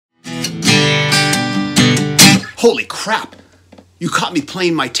Holy crap! You caught me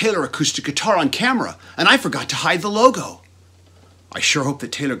playing my Taylor acoustic guitar on camera, and I forgot to hide the logo. I sure hope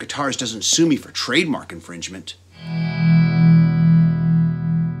that Taylor Guitars doesn't sue me for trademark infringement.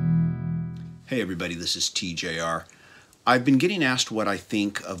 Hey everybody, this is TJR. I've been getting asked what I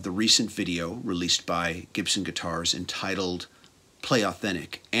think of the recent video released by Gibson Guitars entitled Play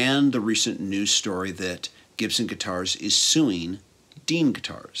Authentic, and the recent news story that Gibson Guitars is suing Dean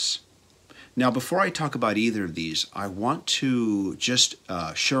Guitars. Now, before I talk about either of these, I want to just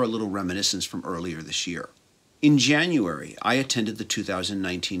share a little reminiscence from earlier this year. In January, I attended the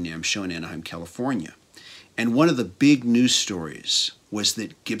 2019 NAMM show in Anaheim, California, and one of the big news stories was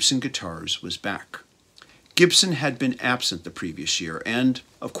that Gibson Guitars was back. Gibson had been absent the previous year, and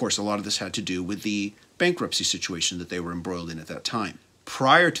of course a lot of this had to do with the bankruptcy situation that they were embroiled in at that time.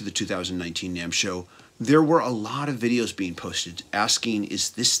 Prior to the 2019 NAMM show, there were a lot of videos being posted asking, is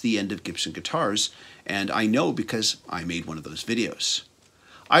this the end of Gibson Guitars? And I know because I made one of those videos.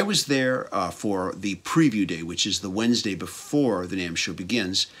 I was there for the preview day, which is the Wednesday before the NAMM show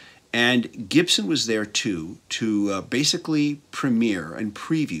begins, and Gibson was there too to basically premiere and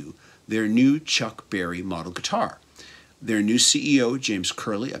preview their new Chuck Berry model guitar. Their new CEO, James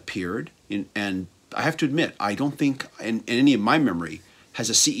Curley, appeared, and I have to admit, I don't think in any of my memory has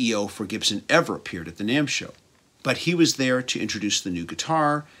a CEO for Gibson ever appeared at the NAMM show. But he was there to introduce the new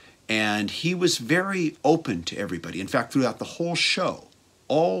guitar, and he was very open to everybody. In fact, throughout the whole show,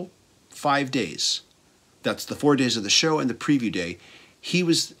 all 5 days, that's the 4 days of the show and the preview day, he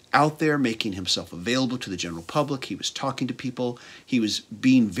was out there making himself available to the general public. He was talking to people. He was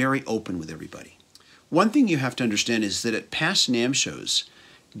being very open with everybody. One thing you have to understand is that at past NAMM shows,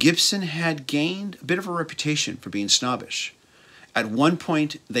 Gibson had gained a bit of a reputation for being snobbish. At one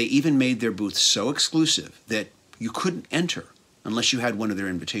point, they even made their booth so exclusive that you couldn't enter unless you had one of their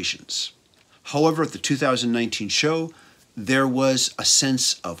invitations. However, at the 2019 show, there was a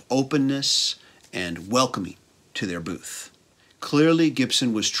sense of openness and welcoming to their booth. Clearly,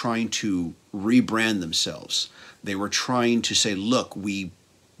 Gibson was trying to rebrand themselves. They were trying to say, look, we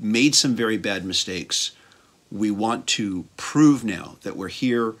made some very bad mistakes. We want to prove now that we're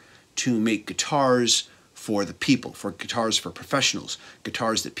here to make guitars for the people, for guitars for professionals,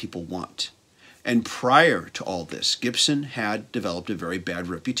 guitars that people want. And prior to all this, Gibson had developed a very bad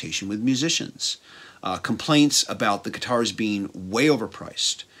reputation with musicians. Complaints about the guitars being way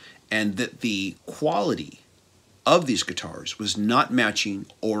overpriced, and that the quality of these guitars was not matching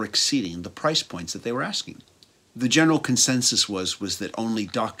or exceeding the price points that they were asking. The general consensus was that only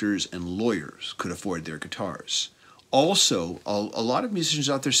doctors and lawyers could afford their guitars. Also, a lot of musicians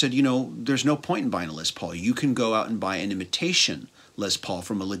out there said, you know, there's no point in buying a Les Paul. You can go out and buy an imitation Les Paul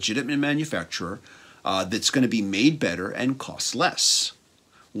from a legitimate manufacturer that's going to be made better and cost less.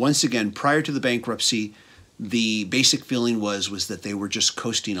 Once again, prior to the bankruptcy, the basic feeling was that they were just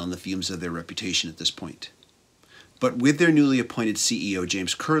coasting on the fumes of their reputation at this point. But with their newly appointed CEO,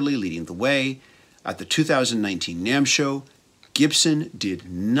 James Curley, leading the way, at the 2019 NAMM show, Gibson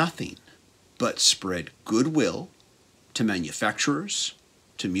did nothing but spread goodwill to manufacturers,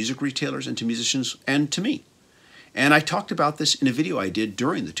 to music retailers, and to musicians, and to me. And I talked about this in a video I did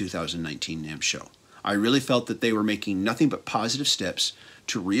during the 2019 NAMM show. I really felt that they were making nothing but positive steps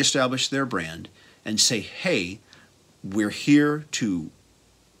to reestablish their brand and say, hey, we're here to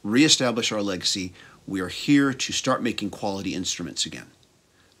reestablish our legacy. We are here to start making quality instruments again.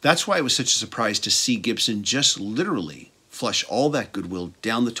 That's why it was such a surprise to see Gibson just literally flush all that goodwill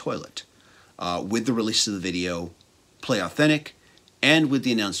down the toilet with the release of the video Play Authentic, and with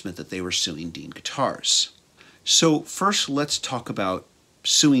the announcement that they were suing Dean Guitars. So first, let's talk about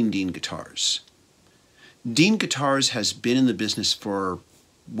suing Dean Guitars. Dean Guitars has been in the business for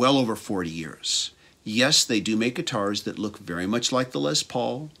well over 40 years. Yes, they do make guitars that look very much like the Les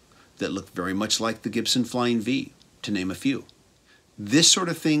Paul, that look very much like the Gibson Flying V, to name a few. This sort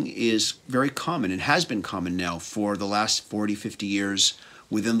of thing is very common and has been common now for the last 40, 50 years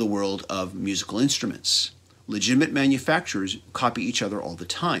within the world of musical instruments. Legitimate manufacturers copy each other all the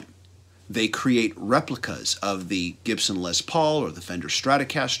time. They create replicas of the Gibson Les Paul or the Fender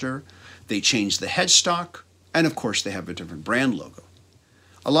Stratocaster. They change the headstock, and of course they have a different brand logo.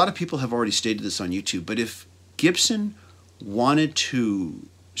 A lot of people have already stated this on YouTube, but if Gibson wanted to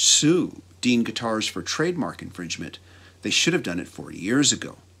sue Dean Guitars for trademark infringement, they should have done it 40 years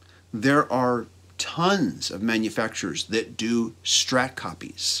ago. There are tons of manufacturers that do Strat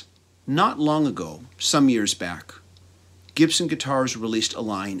copies. Not long ago, some years back, Gibson Guitars released a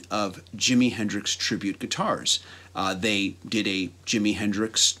line of Jimi Hendrix tribute guitars. They did a Jimi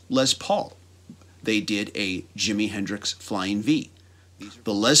Hendrix Les Paul. They did a Jimi Hendrix Flying V.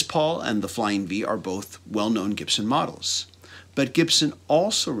 The Les Paul and the Flying V are both well-known Gibson models. But Gibson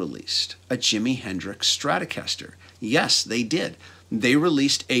also released a Jimi Hendrix Stratocaster. Yes, they did. They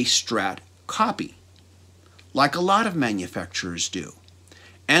released a Strat copy, like a lot of manufacturers do.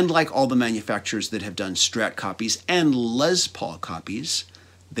 And like all the manufacturers that have done Strat copies and Les Paul copies,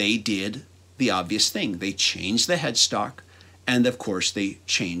 they did the obvious thing. They changed the headstock, and of course they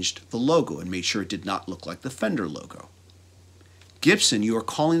changed the logo and made sure it did not look like the Fender logo. Gibson, you are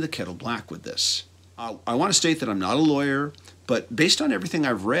calling the kettle black with this. I want to state that I'm not a lawyer, but based on everything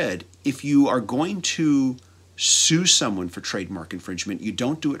I've read, if you are going to sue someone for trademark infringement, you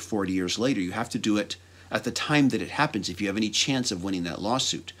don't do it 40 years later. You have to do it at the time that it happens if you have any chance of winning that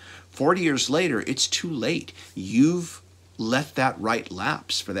lawsuit. 40 years later, it's too late. You've let that right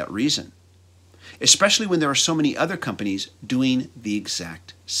lapse for that reason, especially when there are so many other companies doing the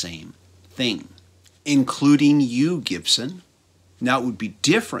exact same thing, including you, Gibson. Now, it would be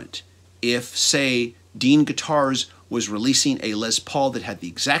different if, say, Dean Guitars was releasing a Les Paul that had the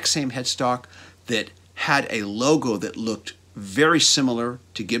exact same headstock, that had a logo that looked very similar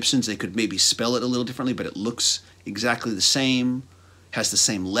to Gibson's. They could maybe spell it a little differently, but it looks exactly the same, has the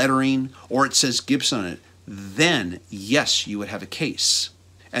same lettering, or it says Gibson on it. Then, yes, you would have a case.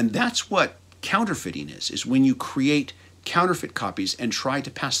 And that's what counterfeiting is when you create counterfeit copies and try to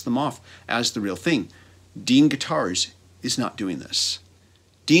pass them off as the real thing. Dean Guitars is not doing this.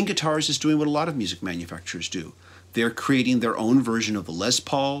 Dean Guitars is doing what a lot of music manufacturers do. They're creating their own version of the Les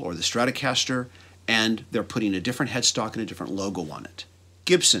Paul or the Stratocaster, and they're putting a different headstock and a different logo on it.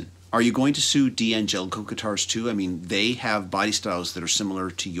 Gibson, are you going to sue D'Angelico Guitars too? I mean, they have body styles that are similar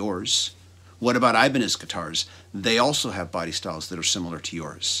to yours. What about Ibanez Guitars? They also have body styles that are similar to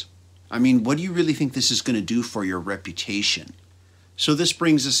yours. I mean, what do you really think this is going to do for your reputation? So this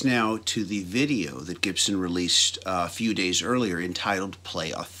brings us now to the video that Gibson released a few days earlier entitled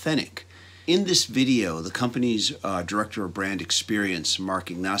Play Authentic. In this video, the company's Director of Brand Experience, Mark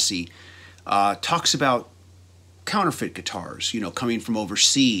Ignacy, talks about counterfeit guitars, coming from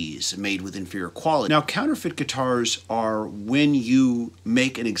overseas, made with inferior quality. Now, counterfeit guitars are when you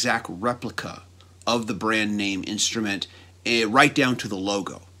make an exact replica of the brand name instrument, right down to the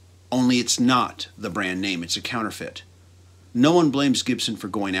logo. Only it's not the brand name, it's a counterfeit. No one blames Gibson for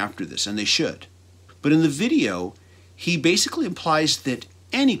going after this, and they should. But in the video, he basically implies that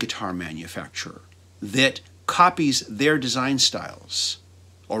any guitar manufacturer that copies their design styles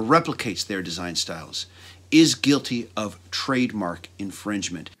or replicates their design styles is guilty of trademark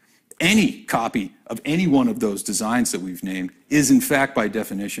infringement. Any copy of any one of those designs that we've named is, in fact, by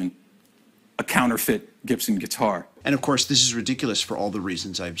definition, a counterfeit Gibson guitar. And of course, this is ridiculous for all the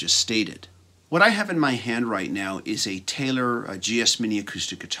reasons I've just stated. What I have in my hand right now is a Taylor GS Mini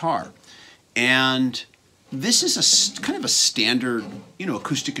acoustic guitar. And this is kind of a standard,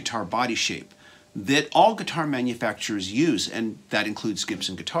 acoustic guitar body shape that all guitar manufacturers use, and that includes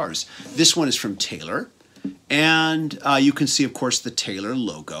Gibson guitars. This one is from Taylor, and you can see, of course, the Taylor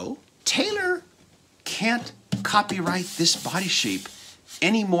logo. Taylor can't copyright this body shape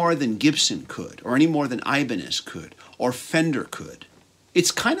any more than Gibson could, or any more than Ibanez could, or Fender could.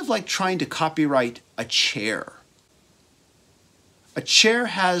 It's kind of like trying to copyright a chair. A chair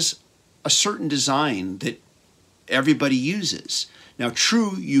has a certain design that everybody uses. Now,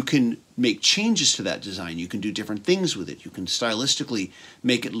 true, you can make changes to that design. You can do different things with it. You can stylistically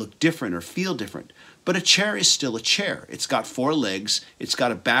make it look different or feel different. But a chair is still a chair. It's got four legs, it's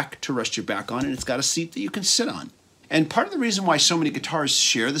got a back to rest your back on, and it's got a seat that you can sit on. And part of the reason why so many guitars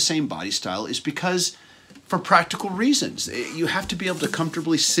share the same body style is because, for practical reasons, you have to be able to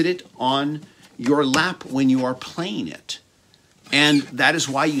comfortably sit it on your lap when you are playing it. And that is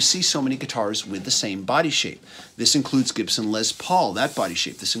why you see so many guitars with the same body shape. This includes Gibson Les Paul, that body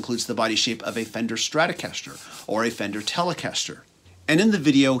shape. This includes the body shape of a Fender Stratocaster or a Fender Telecaster. And in the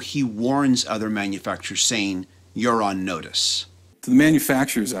video, he warns other manufacturers, saying, "You're on notice." To the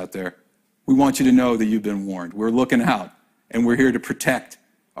manufacturers out there, we want you to know that you've been warned. We're looking out, and we're here to protect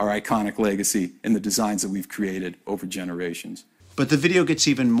our iconic legacy and the designs that we've created over generations. But the video gets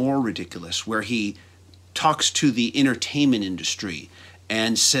even more ridiculous, where he talks to the entertainment industry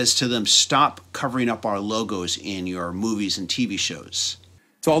and says to them, "Stop covering up our logos in your movies and TV shows."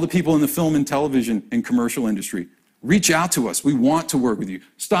 To all the people in the film and television and commercial industry, reach out to us. We want to work with you.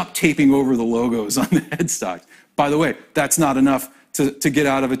 Stop taping over the logos on the headstock. By the way, that's not enough to get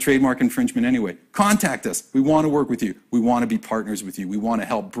out of a trademark infringement anyway. Contact us. We want to work with you. We want to be partners with you. We want to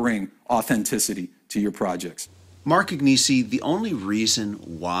help bring authenticity to your projects. Mark Ignacy, the only reason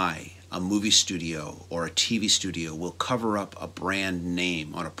why a movie studio or a TV studio will cover up a brand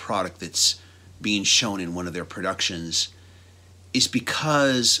name on a product that's being shown in one of their productions is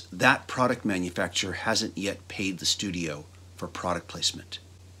because that product manufacturer hasn't yet paid the studio for product placement.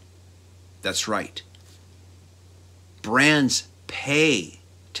 That's right. Brands pay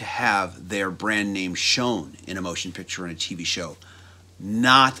to have their brand name shown in a motion picture and a TV show,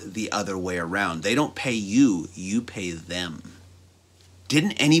 not the other way around. They don't pay you, you pay them.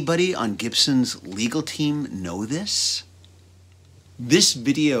 Didn't anybody on Gibson's legal team know this? This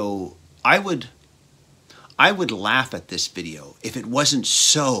video, I would laugh at this video if it wasn't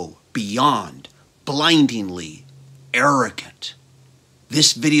so beyond blindingly arrogant.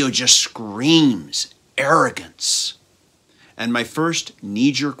 This video just screams arrogance. And my first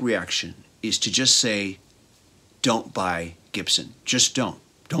knee-jerk reaction is to just say, don't buy Gibson. Just don't.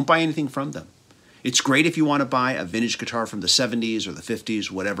 Don't buy anything from them. It's great if you want to buy a vintage guitar from the 70s or the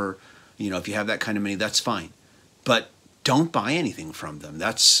 50s, whatever. You know, if you have that kind of money, that's fine. But don't buy anything from them.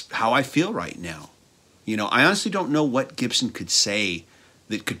 That's how I feel right now. You know, I honestly don't know what Gibson could say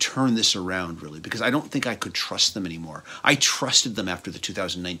that could turn this around, really, because I don't think I could trust them anymore. I trusted them after the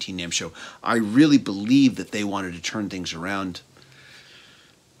 2019 NAMM show. I really believed that they wanted to turn things around.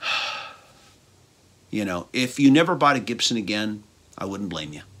 You know, if you never bought a Gibson again, I wouldn't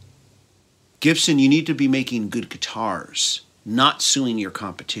blame you. Gibson, you need to be making good guitars, not suing your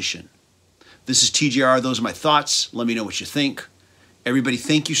competition. This is TJR. Those are my thoughts. Let me know what you think. Everybody,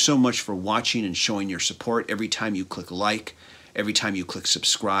 thank you so much for watching and showing your support every time you click like, every time you click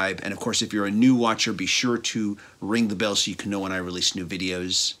subscribe. And of course, if you're a new watcher, be sure to ring the bell so you can know when I release new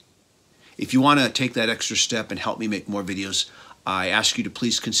videos. If you want to take that extra step and help me make more videos, I ask you to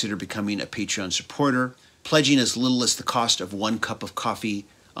please consider becoming a Patreon supporter. Pledging as little as the cost of 1 cup of coffee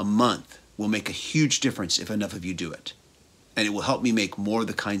a month will make a huge difference if enough of you do it. And it will help me make more of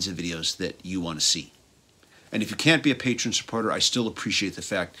the kinds of videos that you want to see. And if you can't be a Patreon supporter, I still appreciate the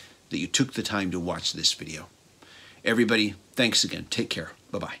fact that you took the time to watch this video. Everybody, thanks again. Take care.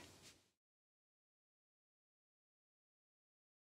 Bye-bye.